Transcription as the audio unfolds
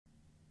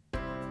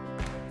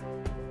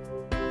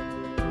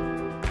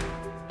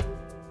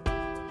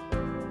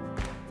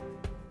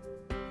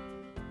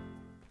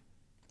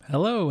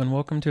Hello and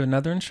welcome to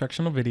another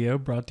instructional video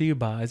brought to you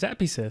by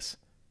ZappySys.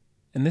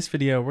 In this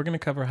video, we're going to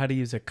cover how to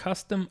use a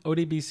custom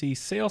ODBC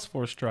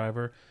Salesforce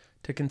driver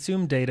to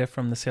consume data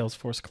from the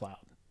Salesforce cloud.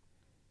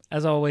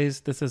 As always,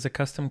 this is a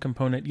custom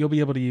component you'll be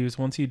able to use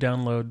once you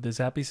download the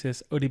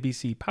ZappySys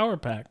ODBC Power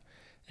Pack,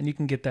 and you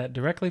can get that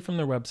directly from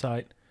their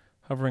website,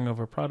 hovering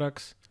over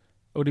Products,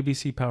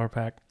 ODBC Power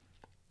Pack,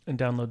 and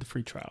download the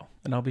free trial.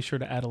 And I'll be sure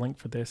to add a link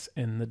for this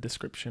in the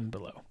description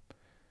below.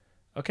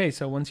 Okay,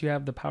 so once you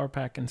have the Power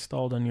Pack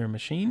installed on your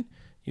machine,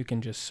 you can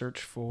just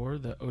search for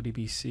the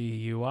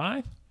ODBC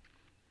UI,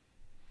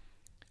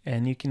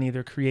 and you can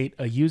either create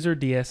a user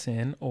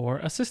DSN or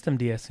a system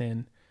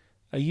DSN.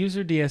 A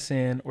user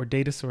DSN or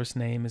data source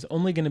name is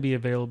only going to be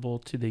available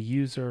to the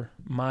user,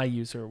 my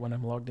user, when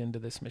I'm logged into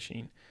this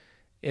machine.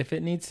 If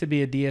it needs to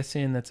be a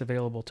DSN that's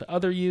available to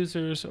other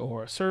users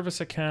or a service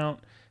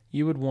account,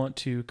 you would want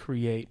to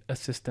create a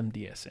system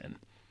DSN.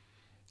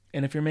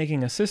 And if you're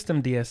making a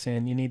system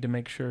DSN, you need to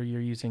make sure you're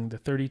using the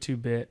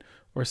 32-bit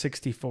or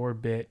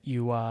 64-bit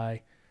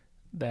UI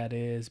that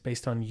is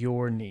based on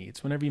your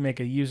needs. Whenever you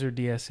make a user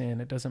DSN,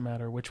 it doesn't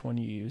matter which one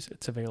you use,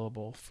 it's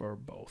available for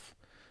both.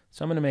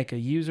 So I'm going to make a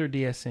user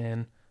DSN.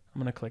 I'm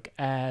going to click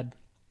Add.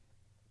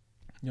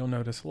 You'll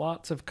notice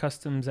lots of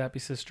custom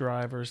ZappySys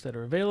drivers that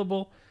are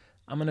available.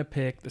 I'm going to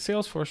pick the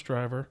Salesforce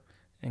driver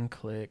and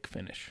click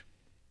Finish.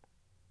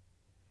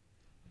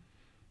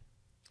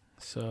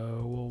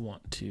 So we'll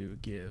want to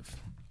give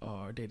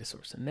our data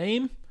source a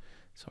name.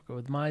 So I'll go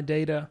with my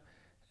data,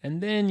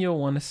 and then you'll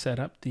want to set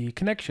up the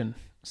connection.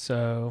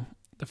 So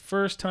the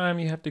first time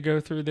you have to go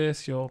through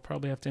this, you'll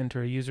probably have to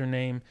enter a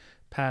username,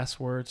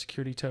 password,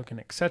 security token,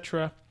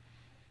 etc.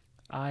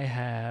 I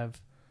have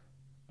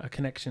a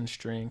connection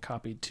string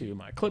copied to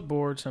my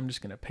clipboard, so I'm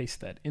just going to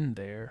paste that in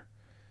there.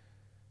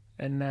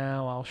 And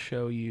now I'll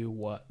show you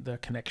what the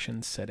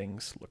connection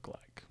settings look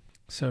like.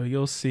 So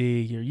you'll see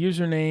your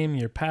username,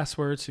 your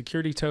password,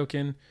 security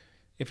token.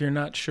 If you're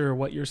not sure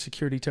what your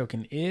security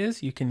token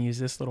is, you can use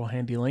this little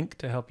handy link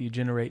to help you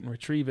generate and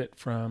retrieve it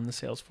from the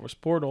Salesforce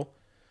portal.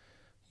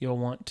 You'll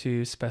want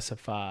to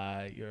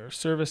specify your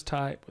service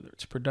type, whether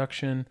it's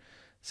production,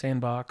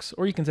 sandbox,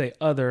 or you can say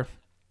other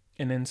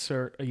and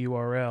insert a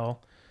URL.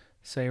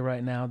 Say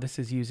right now this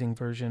is using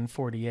version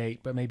 48,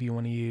 but maybe you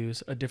want to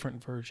use a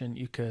different version,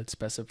 you could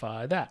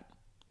specify that.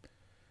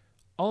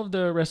 All of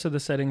the rest of the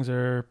settings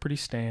are pretty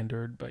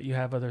standard, but you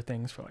have other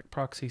things for like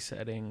proxy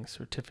settings,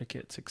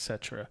 certificates,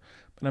 etc.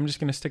 But I'm just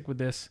going to stick with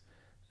this,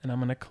 and I'm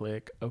going to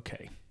click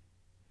OK.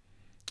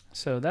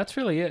 So that's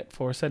really it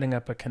for setting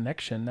up a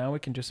connection. Now we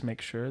can just make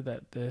sure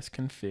that this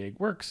config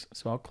works.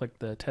 So I'll click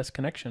the Test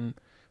Connection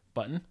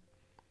button,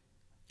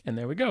 and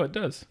there we go, it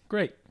does.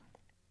 Great.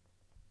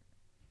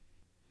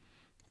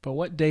 But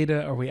what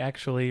data are we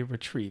actually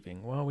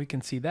retrieving? Well, we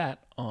can see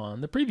that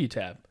on the Preview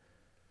tab.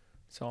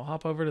 So I'll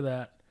hop over to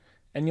that.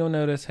 And you'll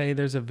notice, hey,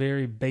 there's a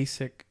very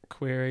basic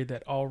query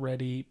that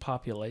already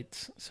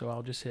populates. So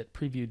I'll just hit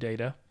Preview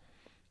Data,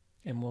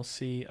 and we'll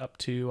see up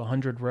to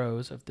 100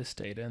 rows of this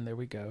data. And there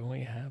we go. We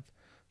have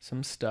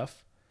some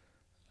stuff.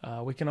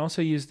 We can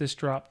also use this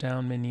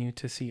drop-down menu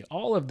to see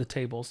all of the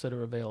tables that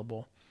are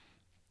available.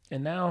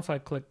 And now if I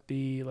click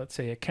the, let's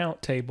say,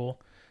 Account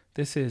table,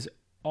 this is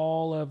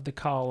all of the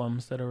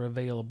columns that are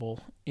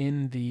available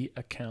in the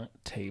Account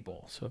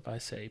table. So if I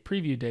say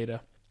Preview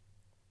Data,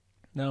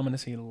 now I'm going to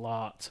see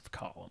lots of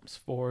columns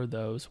for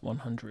those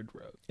 100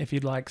 rows. If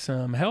you'd like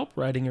some help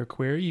writing your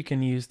query, you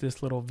can use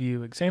this little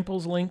View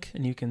Examples link,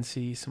 and you can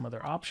see some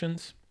other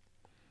options.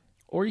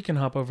 Or you can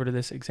hop over to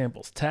this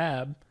Examples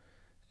tab,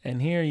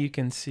 and here you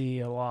can see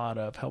a lot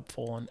of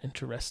helpful and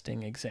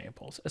interesting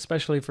examples,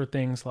 especially for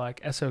things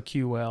like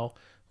SOQL,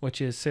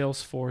 which is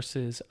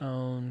Salesforce's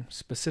own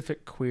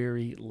specific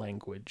query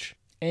language.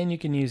 And you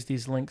can use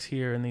these links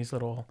here in these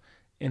little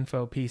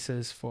info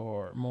pieces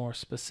for more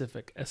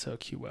specific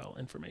SOQL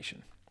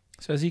information.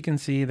 So as you can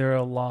see, there are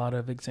a lot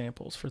of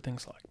examples for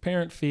things like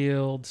parent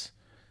fields,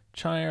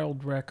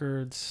 child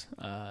records,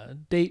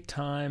 date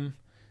time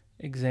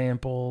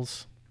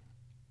examples,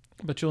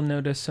 but you'll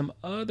notice some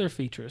other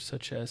features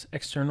such as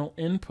external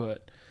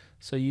input.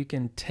 So you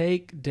can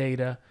take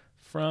data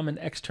from an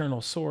external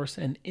source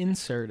and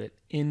insert it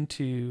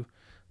into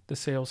the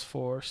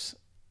Salesforce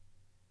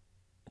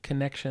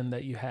connection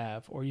that you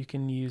have, or you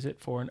can use it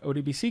for an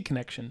ODBC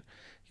connection.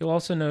 You'll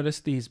also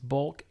notice these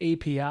bulk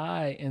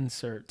API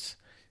inserts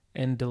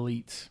and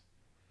deletes.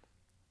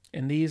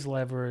 And these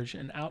leverage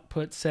an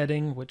output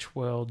setting which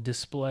will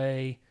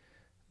display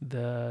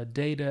the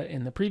data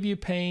in the preview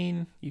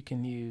pane. You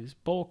can use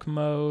bulk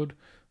mode,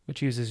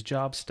 which uses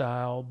job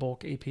style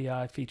bulk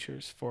API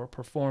features for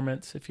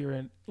performance. If you're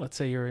in, let's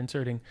say you're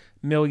inserting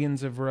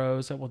millions of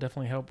rows, that will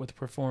definitely help with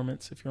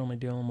performance. If you're only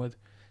dealing with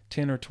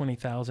 10 or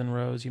 20,000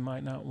 rows, you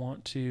might not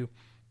want to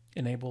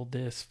enable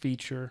this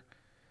feature.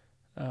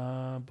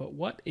 But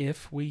what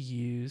if we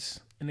use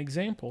an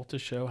example to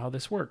show how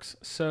this works?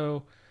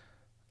 So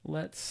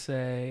let's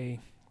say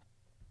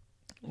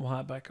we'll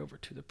hop back over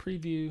to the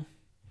preview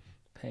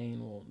pane.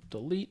 We'll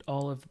delete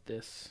all of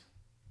this.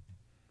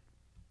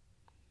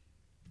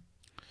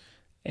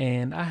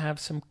 And I have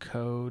some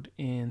code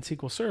in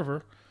SQL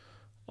Server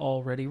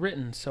already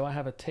written. So I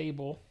have a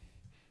table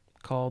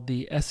called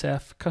the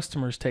SF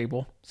Customers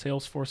table,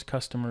 Salesforce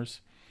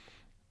Customers,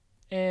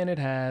 and it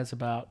has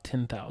about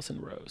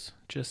 10,000 rows,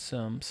 just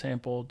some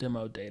sample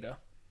demo data.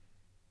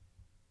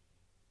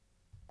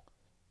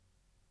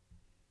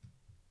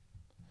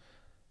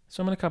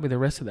 So I'm going to copy the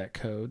rest of that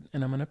code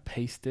and I'm going to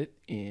paste it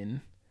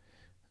in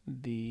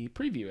the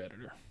preview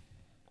editor.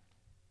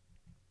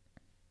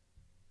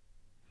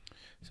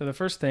 So the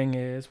first thing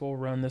is we'll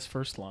run this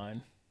first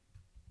line.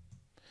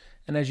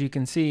 And as you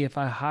can see, if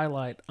I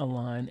highlight a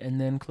line and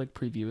then click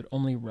preview, it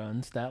only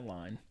runs that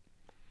line.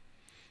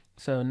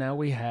 So now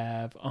we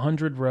have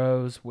 100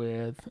 rows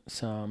with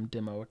some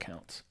demo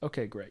accounts.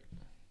 Okay, great.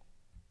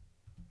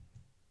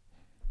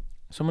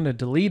 So I'm going to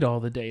delete all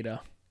the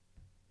data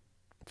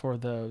for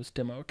those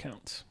demo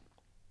accounts.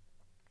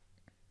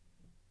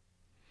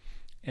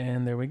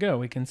 And there we go.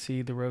 We can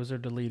see the rows are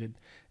deleted.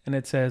 And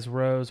it says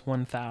rows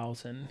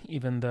 1000,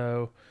 even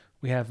though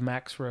we have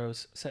max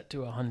rows set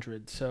to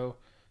 100. So,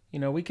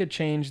 we could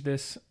change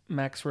this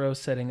max row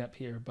setting up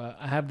here, but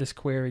I have this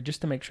query just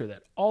to make sure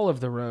that all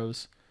of the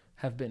rows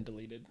have been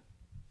deleted.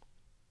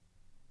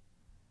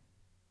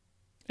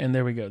 And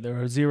there we go. There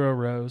are 0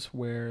 rows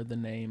where the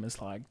name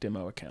is like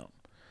demo account.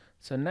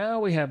 So now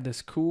we have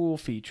this cool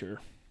feature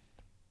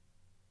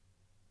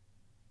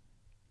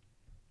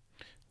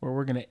where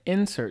we're going to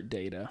insert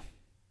data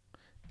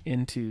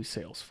into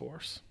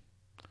Salesforce.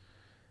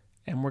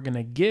 And we're going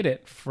to get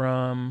it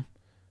from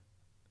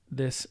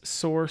this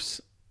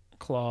source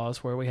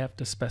clause where we have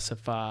to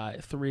specify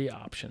 3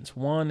 options.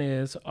 One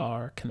is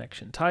our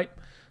connection type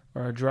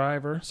or our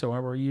driver. So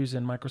we're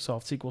using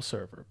Microsoft SQL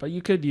Server. But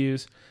you could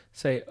use,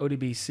 say,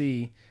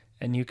 ODBC,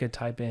 and you could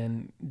type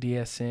in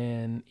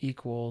DSN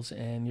equals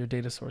and your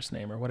data source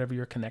name or whatever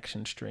your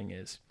connection string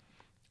is.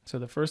 So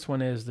the first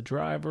one is the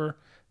driver,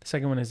 the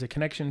second one is the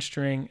connection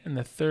string, and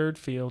the third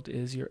field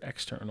is your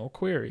external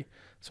query.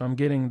 So I'm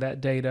getting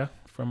that data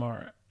from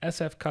our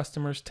SF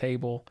customers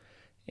table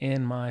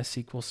in my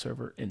SQL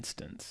Server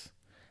instance.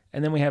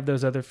 And then we have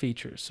those other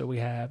features. So we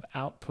have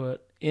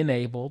output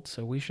enabled,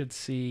 so we should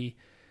see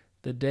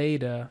the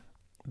data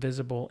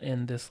visible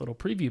in this little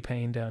preview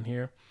pane down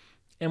here.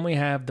 And we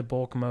have the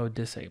bulk mode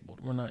disabled.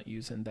 We're not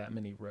using that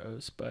many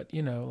rows, but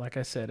like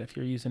I said, if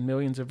you're using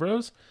millions of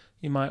rows,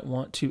 you might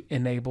want to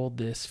enable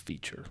this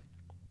feature.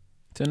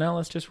 So now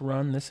let's just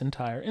run this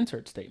entire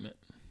insert statement.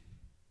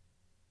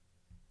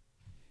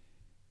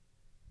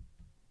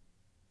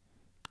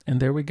 And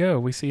there we go.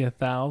 We see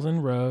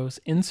 1,000 rows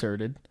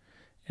inserted,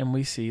 and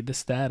we see the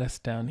status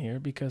down here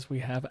because we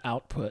have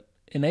output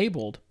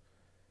enabled.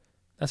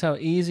 That's how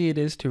easy it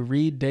is to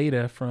read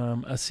data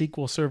from a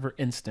SQL Server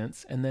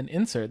instance and then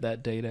insert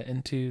that data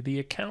into the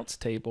accounts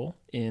table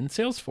in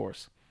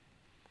Salesforce.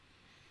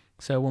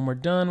 So when we're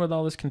done with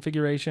all this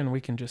configuration, we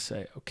can just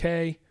say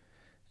OK,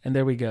 and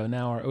there we go.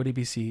 Now our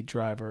ODBC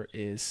driver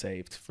is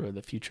saved for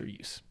the future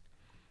use.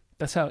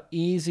 That's how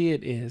easy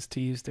it is to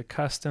use the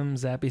custom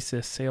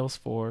ZappySys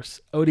Salesforce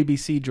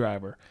ODBC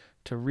driver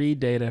to read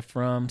data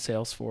from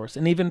Salesforce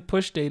and even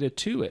push data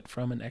to it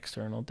from an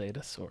external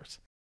data source.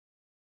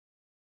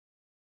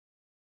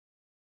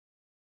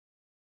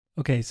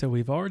 Okay, so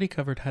we've already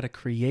covered how to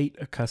create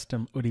a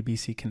custom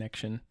ODBC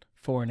connection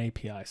for an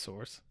API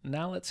source.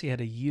 Now let's see how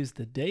to use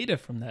the data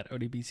from that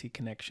ODBC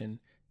connection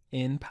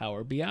in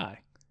Power BI.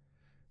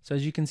 So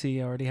as you can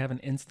see, I already have an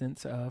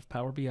instance of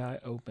Power BI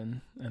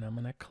open, and I'm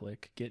going to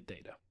click Get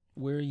Data.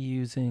 We're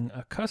using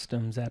a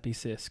custom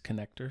ZappySys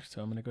connector,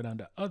 so I'm going to go down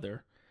to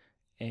Other,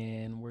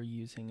 and we're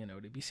using an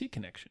ODBC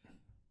connection.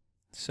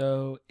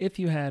 So if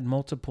you had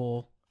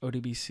multiple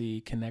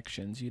ODBC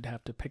connections, you'd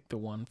have to pick the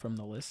one from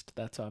the list.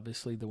 That's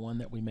obviously the one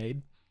that we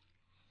made.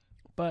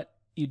 But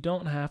you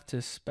don't have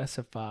to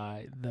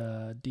specify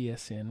the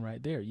DSN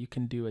right there. You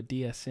can do a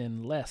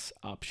DSN less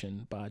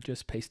option by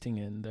just pasting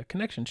in the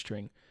connection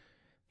string.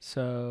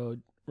 So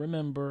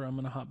remember, I'm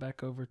going to hop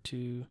back over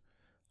to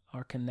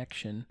our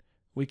connection.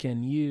 We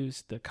can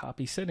use the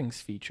copy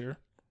settings feature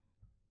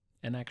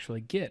and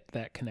actually get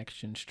that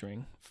connection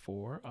string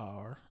for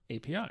our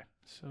API.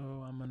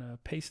 So I'm going to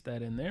paste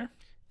that in there.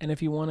 And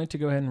if you wanted to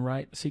go ahead and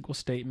write a SQL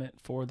statement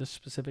for the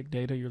specific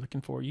data you're looking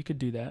for, you could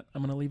do that.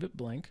 I'm going to leave it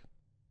blank.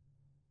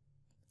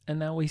 And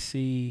now we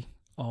see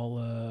all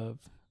of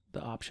the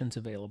options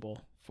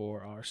available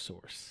for our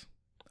source.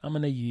 I'm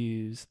going to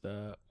use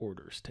the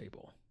orders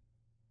table.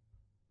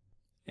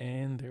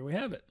 And there we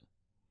have it.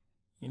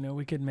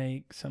 We could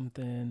make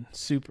something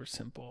super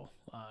simple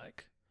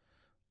like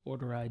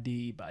order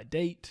ID by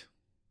date.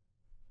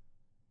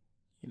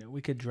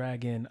 We could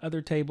drag in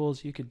other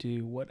tables. You could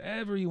do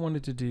whatever you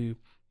wanted to do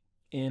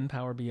in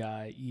Power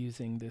BI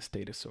using this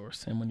data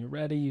source. And when you're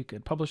ready, you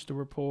could publish the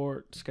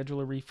report, schedule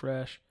a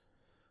refresh,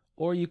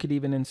 or you could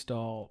even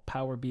install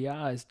Power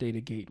BI's data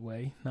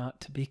gateway,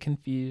 not to be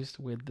confused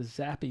with the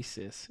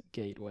ZappySys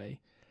gateway.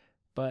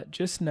 But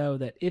just know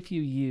that if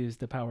you use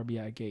the Power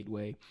BI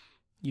gateway,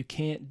 you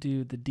can't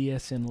do the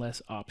DSN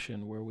less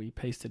option where we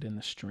paste it in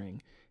the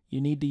string. you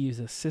need to use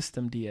a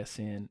system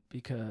DSN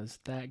because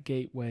that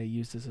gateway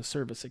uses a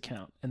service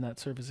account, and that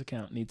service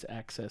account needs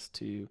access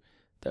to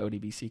the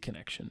ODBC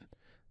connection.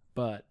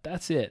 But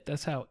that's it.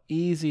 That's how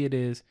easy it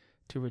is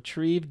to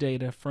retrieve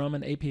data from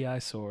an API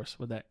source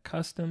with that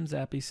custom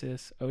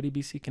ZappySys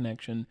ODBC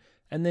connection,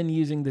 and then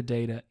using the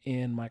data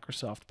in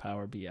Microsoft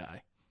Power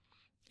BI.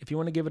 If you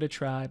want to give it a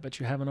try, but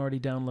you haven't already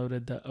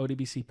downloaded the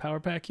ODBC Power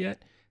Pack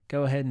yet,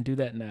 go ahead and do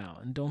that now.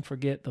 And don't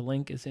forget, the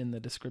link is in the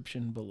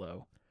description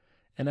below.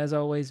 And as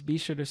always, be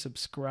sure to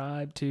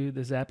subscribe to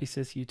the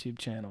ZappySys YouTube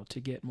channel to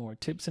get more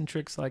tips and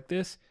tricks like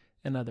this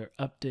and other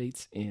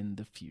updates in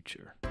the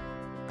future.